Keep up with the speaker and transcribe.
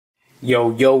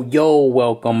Yo,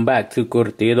 welcome back to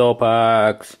Curtido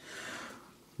Packs.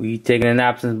 We taking an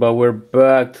absence, but we're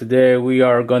back. Today we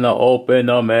are gonna open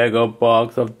a mega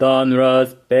box of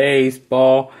Donruss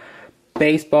baseball.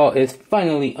 Baseball is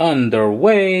finally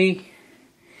underway.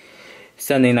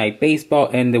 Sunday night baseball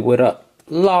ended with a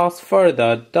loss for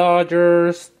the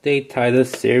Dodgers. They tied the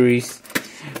series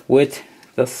with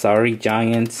the sorry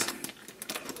Giants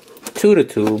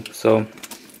 2-2, so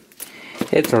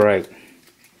it's alright.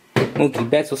 Mookie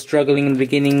Betts was struggling in the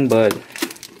beginning, but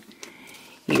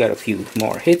he got a few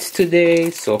more hits today,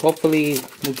 so hopefully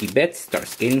Mookie Betts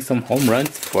starts getting some home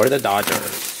runs for the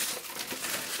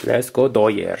Dodgers. Let's go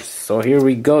Dodgers. So here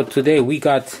we go. Today we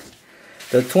got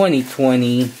the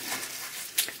 2020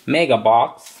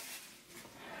 MegaBox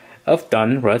of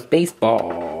Donruss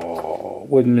Baseball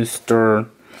with Mr.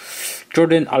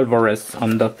 Jordan Alvarez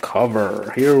on the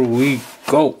cover. Here we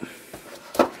go.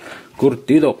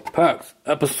 Curtido Packs,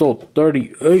 episode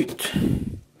 38.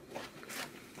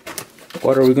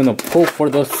 What are we gonna pull for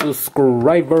the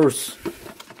subscribers?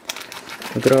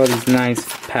 Look at all these nice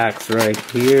packs right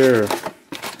here.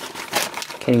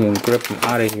 Can't even grip them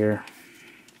out of here.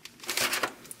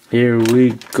 Here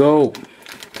we go.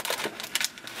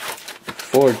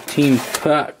 14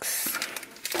 packs.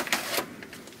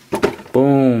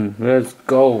 Boom, let's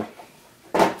go.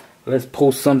 Let's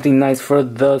post something nice for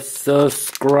the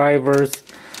subscribers.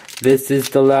 This is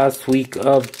the last week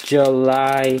of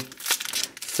July.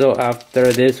 So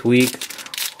after this week,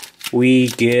 we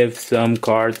give some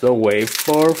cards away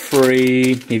for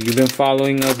free. If you've been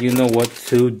following us, you know what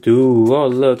to do. Oh,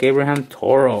 look, Abraham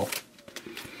Toro.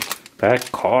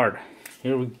 That card.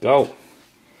 Here we go.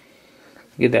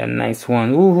 Get that nice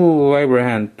one. Ooh,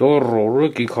 Abraham Toro,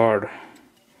 rookie card.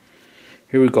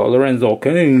 Here we go, Lorenzo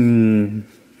King.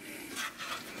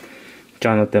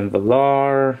 Jonathan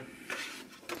Villar,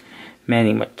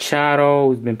 Manny Machado,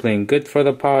 who's been playing good for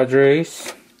the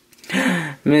Padres.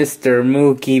 Mr.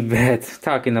 Mookie Betts,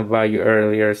 talking about you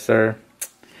earlier, sir.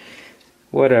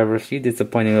 Whatever, she's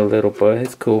disappointing a little, but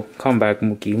it's cool. Come back,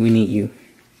 Mookie, we need you.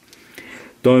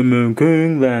 Diamond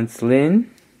King, Lance Lynn.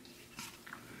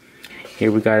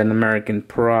 Here we got an American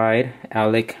Pride,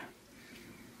 Alec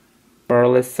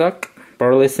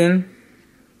Burleson.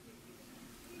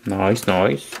 Nice.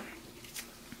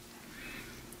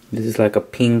 This is like a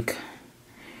pink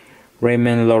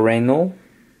Raymond Loreno.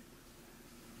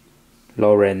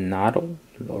 I'll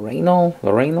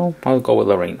go with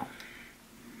Loreno.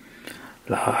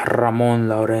 Ramon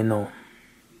Loreno.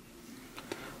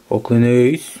 Oakland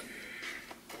A's.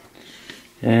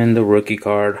 And the rookie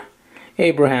card,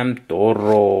 Abraham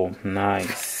Toro.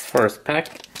 Nice. First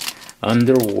pack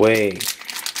underway.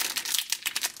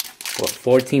 What,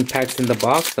 14 packs in the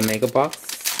box, the mega box.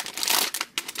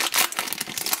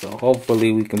 So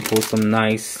hopefully we can pull some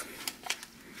nice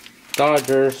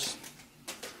Dodgers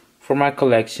for my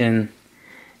collection.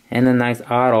 And a nice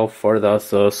auto for the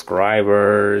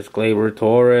subscribers. Gleyber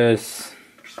Torres.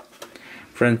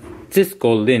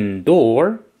 Francisco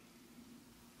Lindor.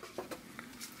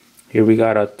 Here we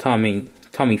got a Tommy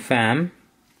Pham.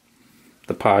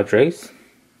 The Padres.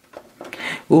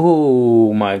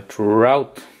 Ooh, Mike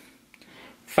Trout.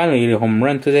 Finally hit a home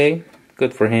run today.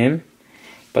 Good for him.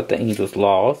 But the Angels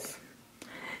lost.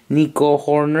 Nico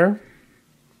Horner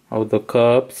of the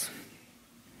Cubs.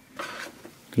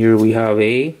 Here we have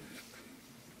a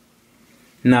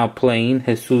now playing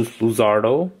Jesus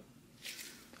Luzardo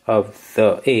of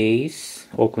the A's,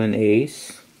 Oakland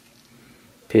A's.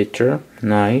 Pitcher,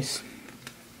 nice.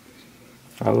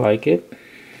 I like it.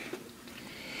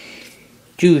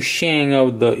 Ju Shang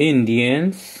of the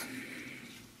Indians.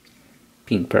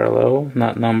 Pink parallel,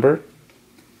 not numbered.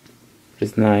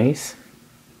 Is nice.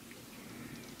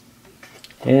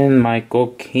 And Michael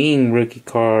King rookie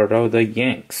card of the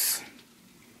Yanks.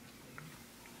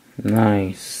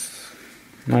 Nice.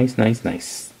 Alright, next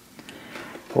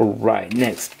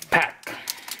pack.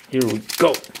 Here we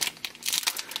go.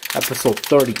 Episode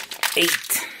 38.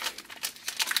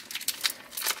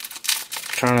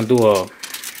 Trying to do a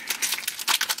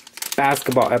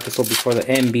basketball episode before the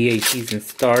NBA season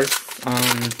starts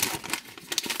on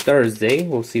Thursday.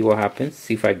 We'll see what happens.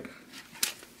 See if I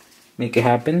make it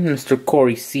happen. Mr.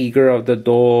 Corey Seager of the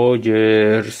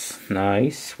Dodgers.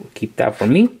 Nice. We'll keep that for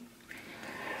me.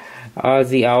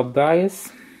 Ozzy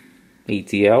Albies.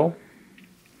 ATL.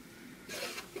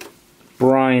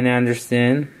 Brian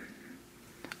Anderson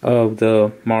of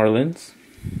the Marlins.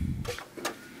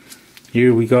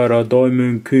 Here we got a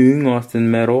Diamond King, Austin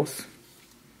Meadows.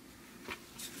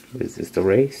 Is this the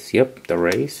Rays? Yep, the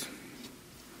Rays.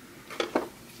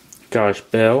 Josh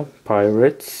Bell,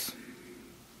 Pirates.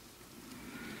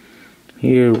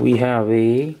 Here we have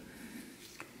a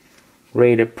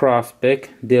rated prospect,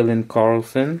 Dylan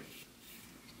Carlson.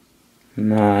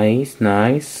 Nice,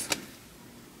 nice.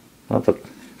 Other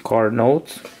card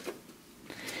notes.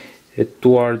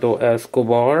 Eduardo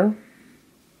Escobar.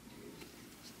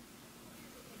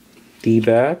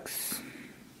 D-backs.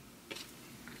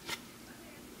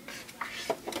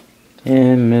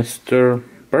 And Mr.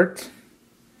 Bert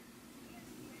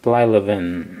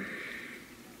Blyleven.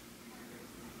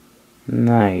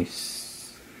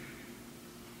 Nice.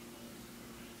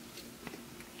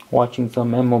 Watching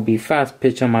some MLB fast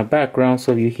pitch on my background,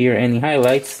 so if you hear any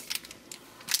highlights,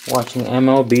 watching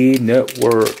MLB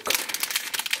Network.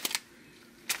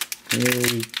 Here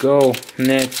we go.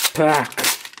 Next pack.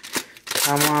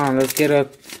 Come on, let's get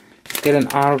an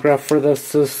autograph for the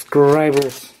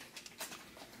subscribers.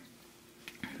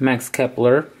 Max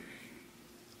Kepler,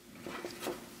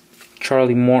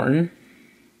 Charlie Morton,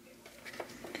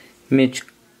 Mitch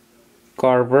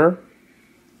Garver,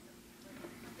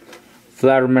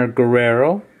 Vladimir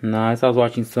Guerrero. Nice. I was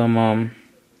watching some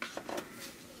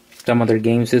other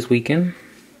games this weekend.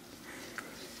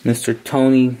 Mr.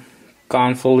 Tony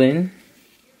Gonsolin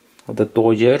of the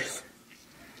Dodgers.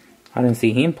 I didn't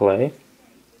see him play.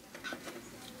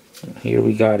 Here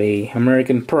we got a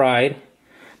American Pride,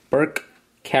 Burke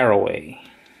Caraway,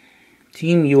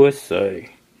 Team USA.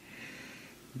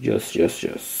 Just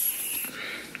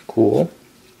cool.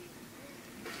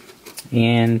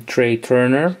 And Trey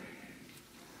Turner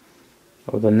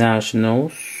of the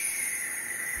Nationals,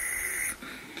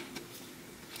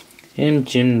 and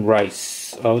Jim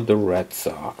Rice of the Red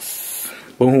Sox.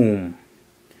 Boom.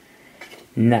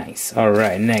 Nice.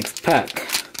 Alright, next pack.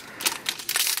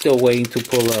 Still waiting to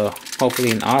pull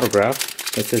hopefully an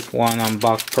autograph. This is one on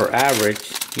box per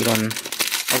average.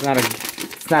 It's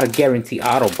not a guarantee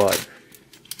auto, but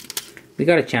we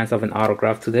got a chance of an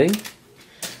autograph today.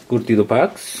 Curtido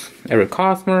packs. Eric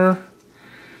Hosmer,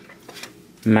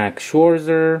 Max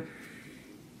Scherzer,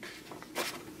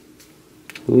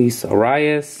 Luis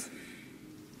Arias.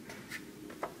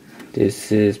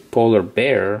 This is Polar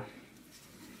Bear,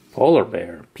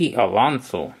 Pete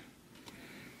Alonso.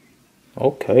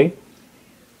 Okay.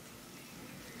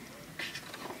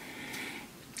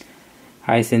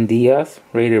 Hyson Diaz,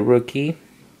 rated rookie,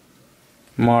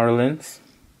 Marlins.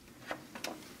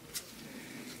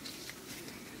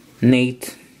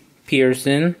 Nate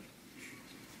Pearson,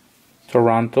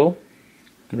 Toronto,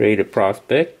 rated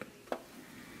prospect.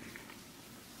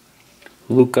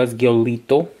 Lucas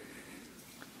Giolito,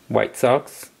 White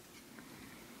Sox.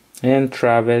 And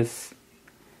Travis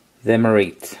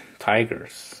Demerate,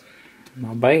 Tigers.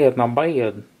 Not bad, not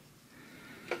bad.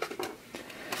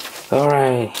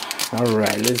 Alright,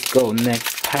 let's go.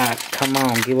 Next pack. Come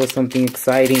on, give us something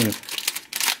exciting.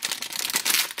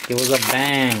 Give us a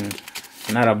bang.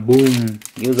 Not a boom.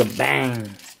 Give us a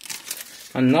bang.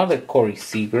 Another Corey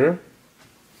Seager.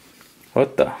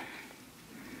 What the?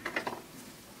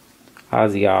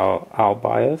 Ozzy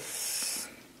Albias.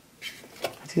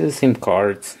 I see the same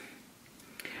cards.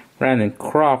 Brandon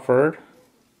Crawford.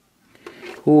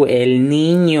 Ooh, El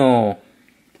Niño.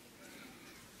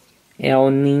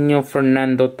 El Niño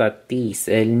Fernando Tatis.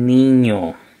 El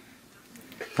Niño.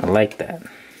 I like that.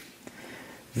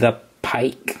 The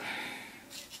Pike.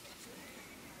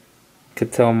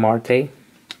 Ketel Marte.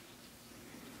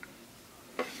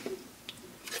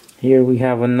 Here we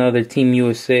have another Team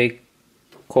USA,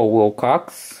 Cole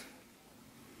Wilcox.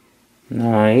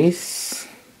 Nice.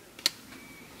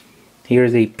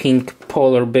 Here's a pink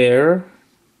polar bear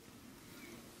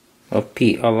of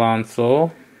Pete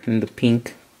Alonso in the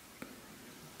pink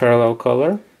parallel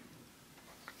color.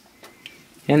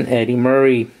 And Eddie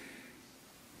Murray,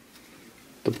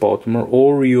 the Baltimore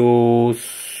Orioles.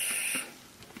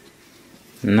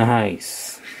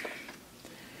 Nice.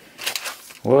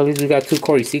 Well, at least we got 2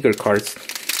 Corey Seager cards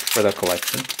for the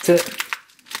collection.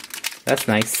 That's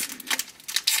nice.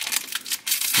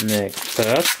 Next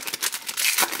up, let's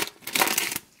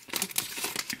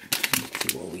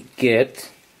see what we get.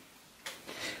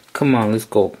 Come on, let's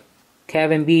go.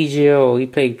 Kevin Biggio, he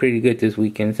played pretty good this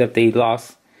weekend, except they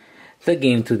lost the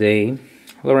game today.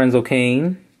 Lorenzo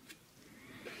Cain,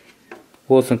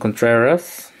 Wilson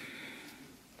Contreras,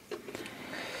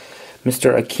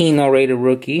 Mr. Aquino, rated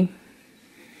rookie,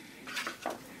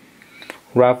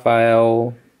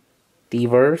 Rafael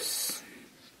Devers,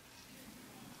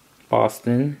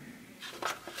 Boston.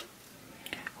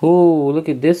 Ooh, look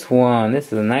at this one.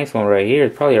 This is a nice one right here.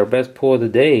 It's probably our best pull of the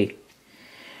day.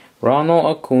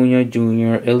 Ronald Acuna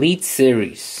Jr. Elite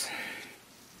Series.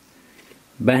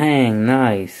 Bang,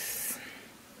 nice.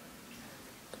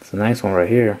 It's a nice one right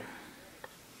here.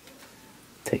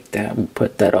 Take that, we'll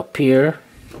put that up here.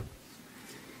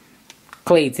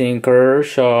 Clayton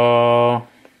Kershaw.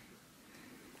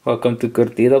 Welcome to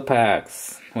Curtido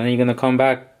packs. When are you gonna come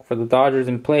back for the Dodgers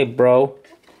and play, bro?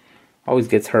 Always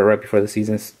gets hurt right before the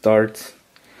season starts.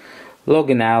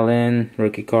 Logan Allen,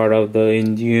 rookie card of the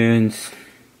Indians.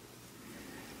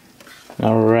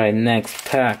 Alright, next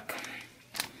pack.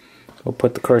 We'll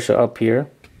put the Kershaw up here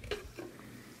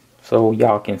so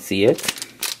y'all can see it.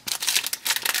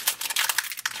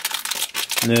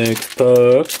 Next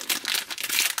pack.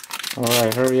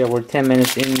 Alright, hurry up. We're 10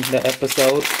 minutes in the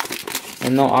episode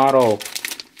and no auto.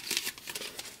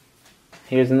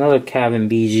 Here's another Kevin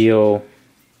Biggio.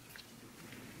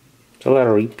 It's a lot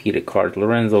of repeated cards.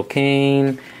 Lorenzo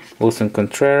Cain, Wilson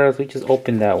Contreras. We just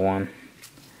opened that one.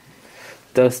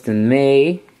 Dustin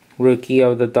May, rookie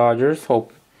of the Dodgers.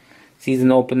 Hope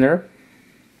season opener.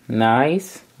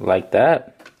 Nice. Like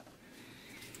that.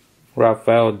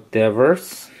 Rafael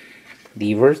Devers.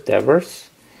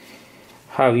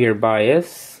 Javier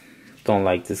Baez. Don't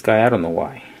like this guy. I don't know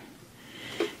why.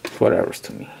 It's whatever's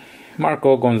to me.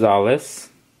 Marco Gonzalez.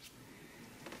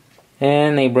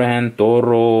 And Abraham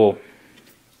Toro.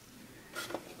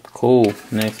 Cool.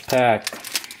 Next pack.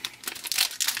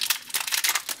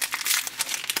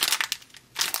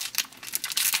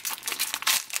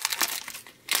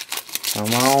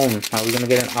 Come on. Are we gonna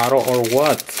get an auto or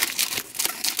what?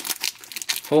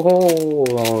 Oh,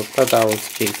 I thought that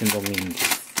was Jason Dominguez.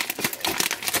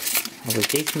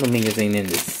 Jason Dominguez ain't in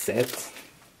this set.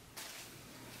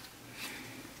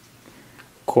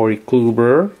 Corey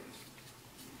Kluber.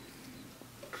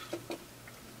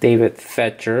 David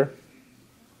Fetcher.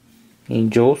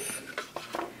 Angels.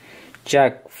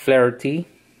 Jack Flaherty.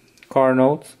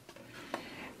 Cardinals.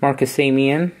 Marcus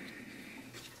Semien.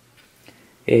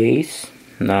 Ace.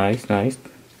 Nice.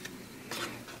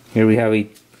 Here we have a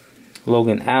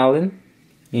Logan Allen.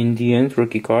 Indians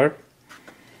rookie card.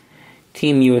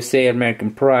 Team USA American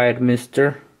Pride,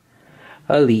 Mr.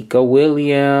 Alika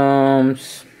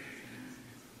Williams.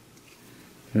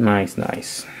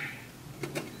 Nice.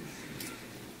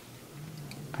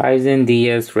 Eisen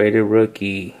Diaz rated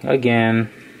rookie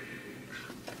again.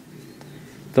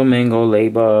 Domingo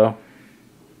Leyba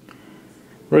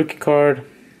rookie card.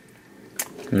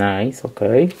 Nice,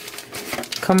 okay.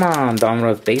 Come on,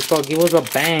 Donruss baseball, give us a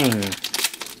bang.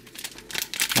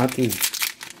 Not these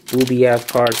booby ass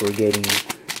cards we're getting.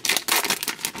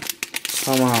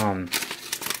 Come on.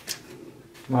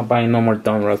 I'm not buying no more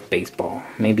Donruss baseball.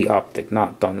 Maybe Optic,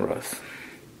 not Donruss.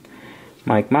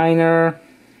 Mike Minor.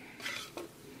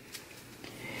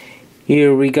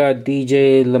 Here we got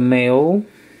DJ LeMayo,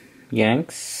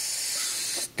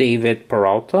 Yanks. David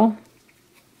Peralta.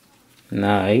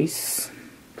 Nice.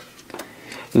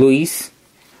 Luis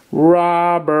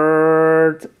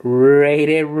Robert,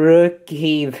 rated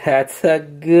rookie. That's a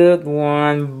good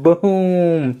one.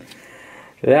 Boom.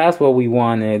 That's what we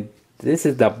wanted. This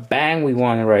is the bang we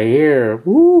wanted right here.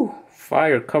 Woo.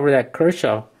 Fire. Cover that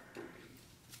Kershaw.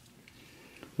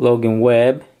 Logan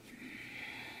Webb.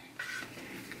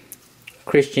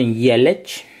 Christian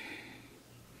Yelich,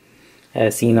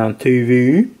 as seen on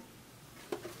TV.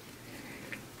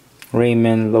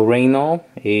 Raymond Loreno,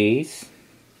 ace.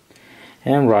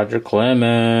 And Roger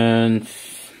Clemens.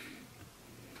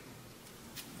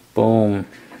 Boom.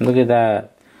 Look at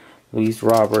that. Luis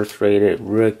Roberts rated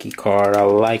rookie card. I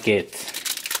like it.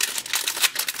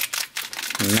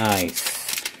 Nice.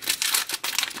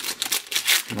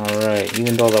 Alright,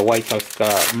 even though the White Sox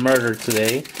got murdered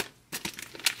today.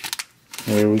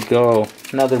 Here we go.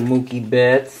 Another Mookie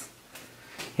Betts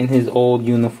in his old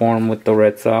uniform with the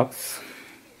Red Sox.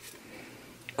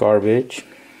 Garbage.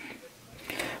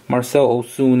 Marcel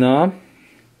Osuna.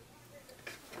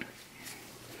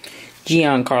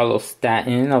 Giancarlo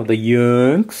Stanton of the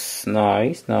Yanks.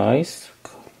 Nice.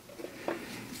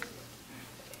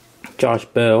 Josh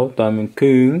Bell, Diamond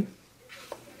Coon.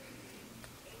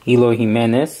 Eloy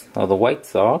Jimenez of the White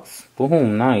Sox.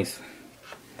 Boom, nice.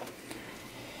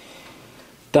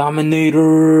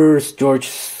 Dominators, George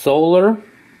Soler.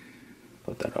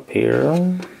 Put that up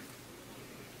here.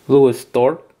 Lewis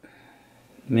Thorpe,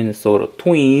 Minnesota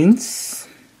Twins.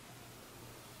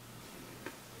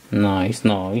 Nice.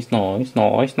 Alan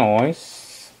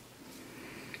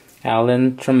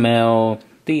Trammell,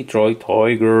 Detroit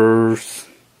Tigers.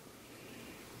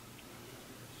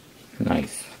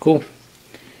 Nice, cool.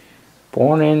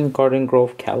 Born in Garden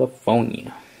Grove,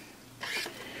 California.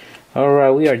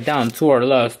 Alright, we are down to our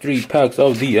last 3 packs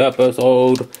of the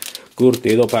episode.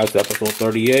 Curtido packs episode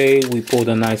 38. We pulled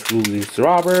a nice Luis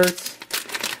Roberts,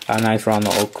 a nice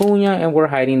Ronald Acuna, and we're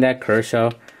hiding that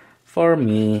Kershaw for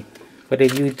me. But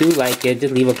if you do like it,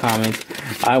 just leave a comment.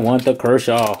 I want the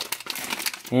Kershaw.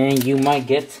 And you might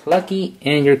get lucky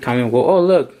and your comment will, oh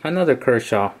look, another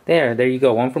Kershaw. There you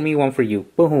go. One for me, one for you.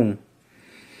 Boom.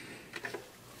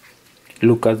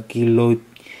 Lucas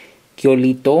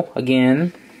Giolito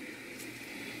again.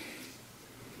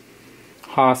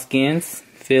 Hoskins,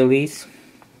 Phillies.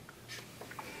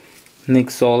 Nick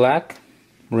Solak,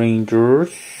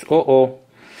 Rangers.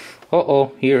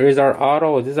 Here is our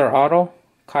auto. Is this our auto?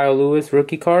 Kyle Lewis,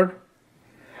 rookie card.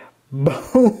 Boom!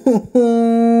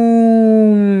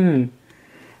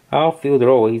 Outfielder.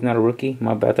 Oh, he's not a rookie.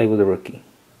 My bad, I thought he was a rookie.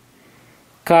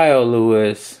 Kyle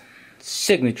Lewis,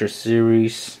 signature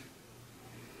series.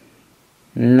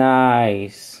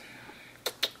 Nice.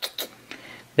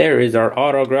 There is our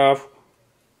autograph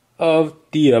of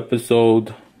the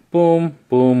episode. Boom,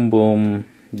 boom, boom.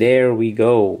 There we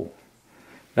go.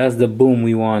 That's the boom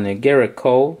we wanted. Garrett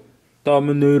Cole,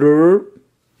 Dominator.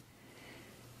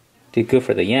 Did good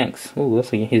for the Yanks. Oh,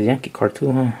 that's his Yankee card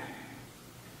too, huh?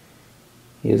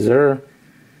 Yes, sir.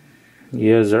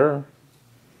 Yes, sir.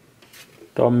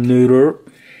 Dominator.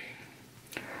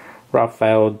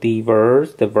 Rafael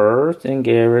Devers, and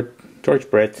George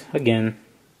Brett again.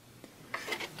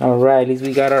 Alright, at least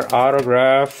we got our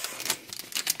autograph.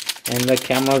 And the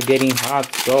camera's getting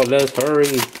hot, so let's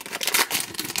hurry.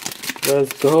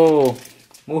 Let's go.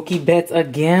 Mookie Betts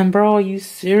again, bro? Are you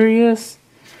serious?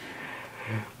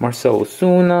 Marcell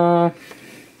Ozuna.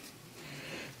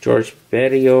 George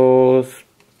Berrios.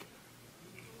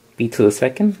 B to the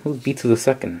second? Who's B to the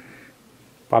second?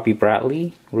 Bobby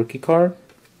Bradley, rookie card.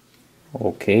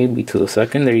 Okay, B to the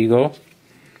second. There you go.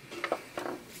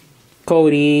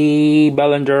 Cody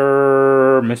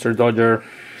Bellinger, Mr. Dodger.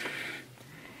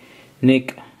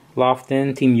 Nick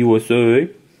Lofton, Team USA.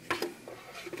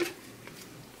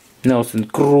 Nelson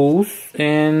Cruz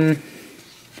and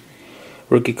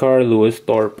rookie card Lewis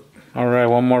Thorpe. Alright,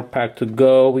 one more pack to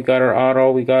go. We got our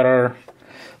auto, we got our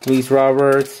Luis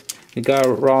Roberts, we got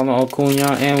Ronald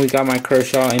Acuna, and we got my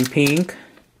Kershaw in pink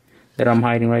that I'm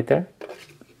hiding right there.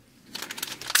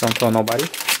 Don't tell nobody.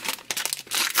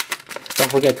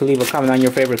 Don't forget to leave a comment on your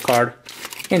favorite card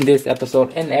in this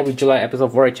episode and every July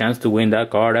episode for a chance to win that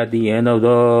card at the end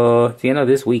of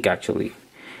this week actually.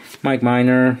 Mike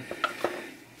Minor,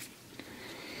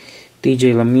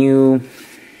 DJ Lemieux,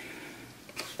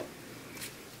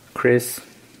 Chris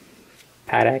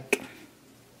Paddock,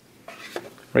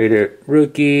 Raider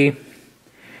rookie,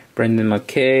 Brendan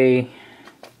McKay,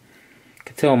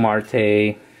 Ketel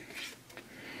Marte,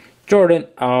 Jordan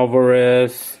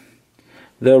Alvarez,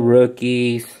 the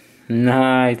rookies.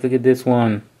 Nice, look at this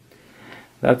one.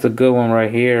 That's a good one right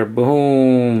here.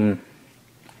 Boom.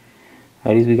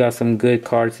 At least we got some good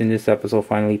cards in this episode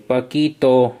finally.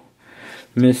 Paquito,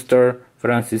 Mr.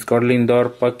 Francisco Lindor,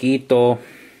 Paquito.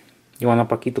 You want a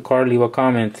Paquito card? Leave a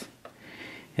comment.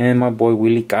 And my boy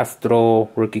Willie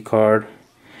Castro, rookie card.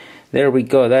 There we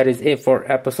go. That is it for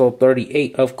episode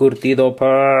 38 of Curtido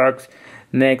Packs.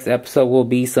 Next episode will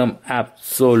be some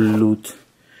absolute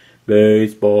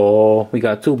baseball. We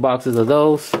got 2 boxes of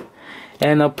those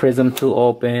and a prism to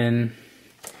open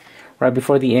right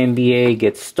before the NBA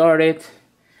gets started.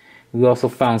 We also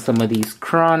found some of these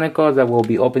Chronicles that we'll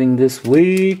be opening this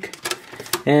week,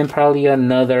 and probably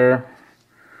another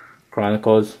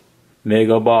Chronicles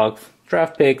MegaBox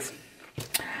draft picks.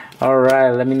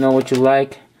 Alright, let me know what you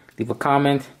like. Leave a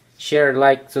comment, share,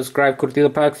 like, subscribe.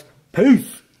 Curtido Packs.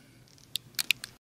 Peace!